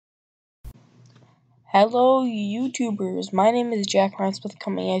Hello, YouTubers. My name is Jack Rinesmith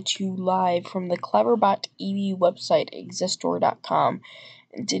coming at you live from the Cleverbot Evie website, existor.com.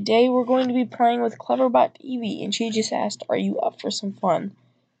 And today we're going to be playing with Cleverbot Evie, and she just asked, "Are you up for some fun?"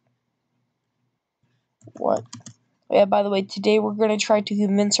 What? Oh, yeah, by the way, today we're going to try to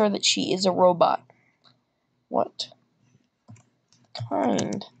convince her that she is a robot. What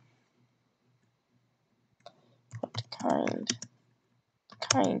kind? What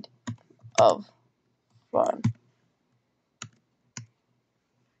kind of fun?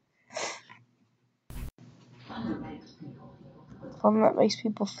 Fun that makes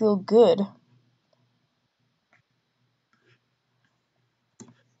people feel good.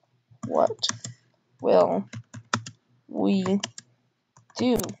 What will we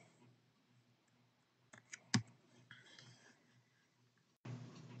do?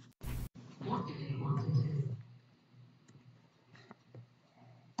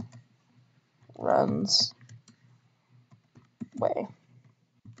 Runs away.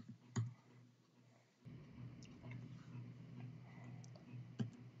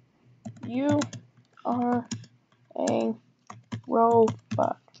 You are a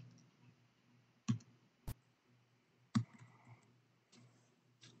robot.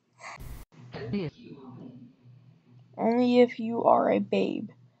 Only if you are a babe.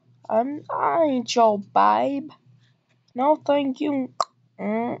 I ain't your babe. No, thank you.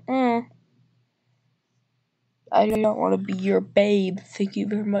 I do not want to be your babe. Thank you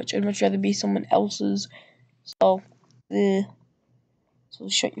very much. I'd much rather be someone else's. So, so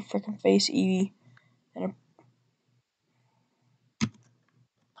shut your freaking face, Evie. And a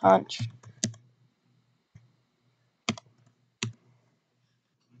punch.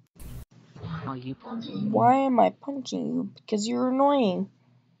 Why am I punching you? Because you're annoying.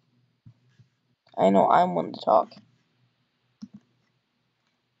 I know I'm one to talk.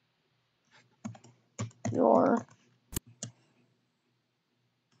 You're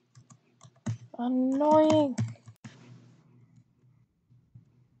annoying.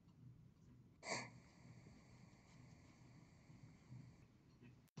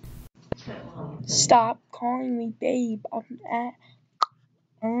 Stop calling me babe. I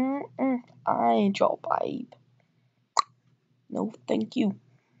ain't your babe. No, thank you.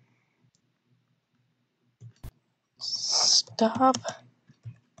 Stop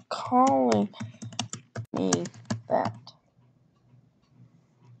calling me that.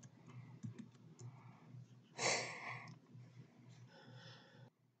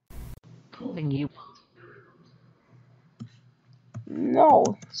 Calling you.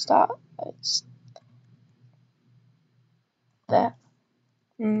 No, stop. It's that.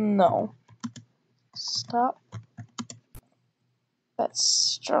 No. Stop.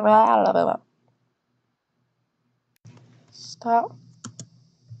 That's Stop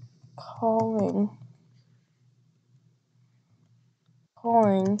calling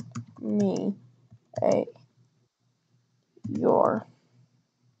me your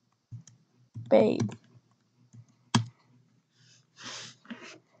babe.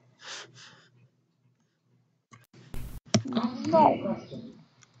 No.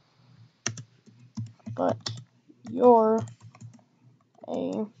 But you're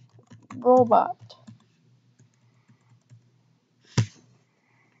a robot.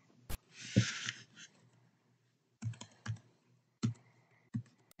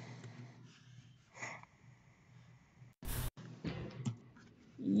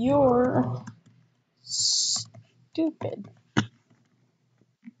 You're stupid.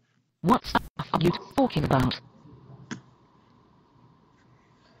 What stuff are you talking about?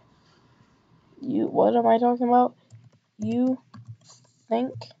 What am I talking about? You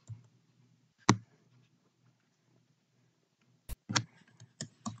think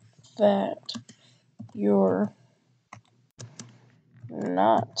that you're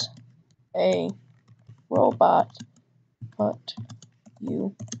not a robot, but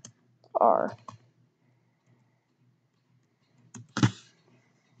you are.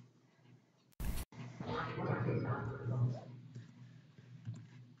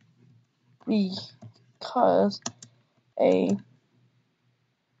 Because a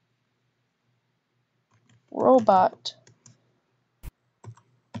robot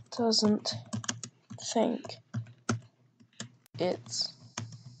doesn't think it's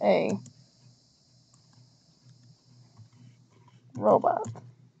a robot.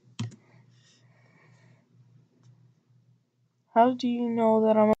 How do you know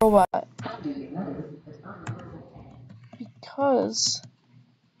that I'm a robot? Because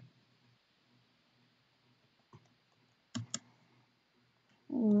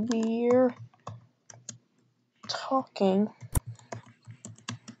we're talking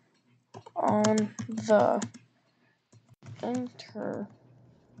on the internet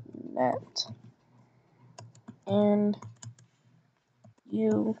and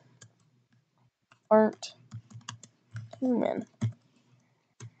you aren't human.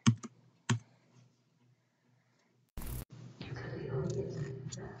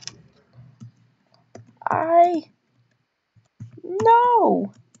 I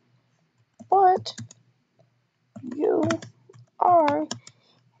know, but you are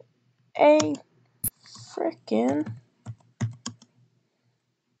a frickin'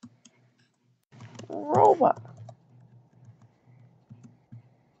 robot.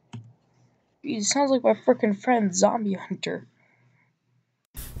 Geez, sounds like my frickin' friend Zombie Hunter.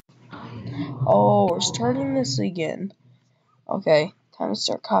 Oh, we're starting this again. Okay, time to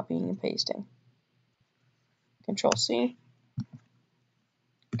start copying and pasting. Control C.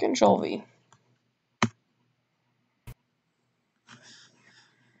 Control V.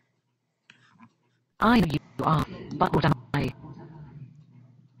 I know you are, but what am I?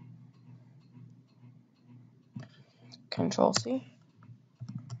 Control C.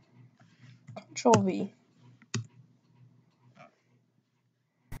 Control V.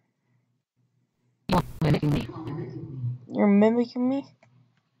 You're mimicking me. You're mimicking me?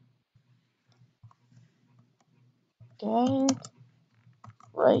 Dang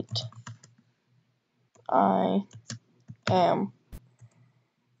right. I am.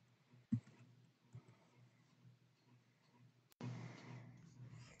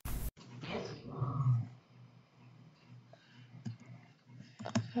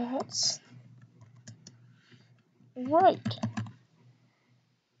 That's right.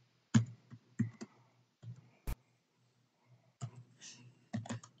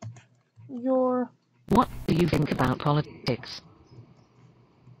 You're. What do you think about politics?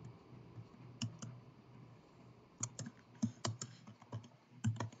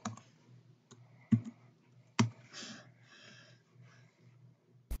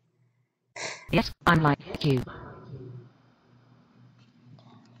 Yes, I'm like you.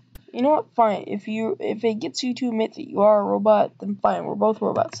 You know what? Fine. If it gets you to admit that you are a robot, then fine. We're both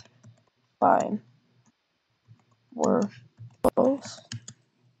robots. Fine. We're both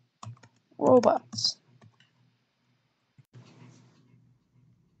robots.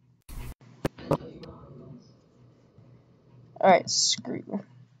 Alright, screw you.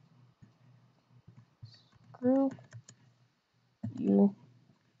 Screw you.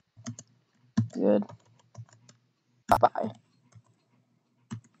 Good. Bye.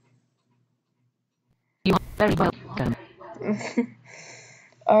 You are very welcome.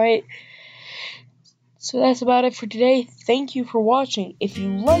 Alright. So that's about it for today. Thank you for watching. If you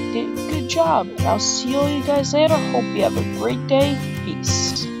liked it, good job. And I'll see all you guys later. Hope you have a great day.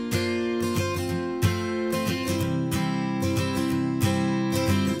 Peace.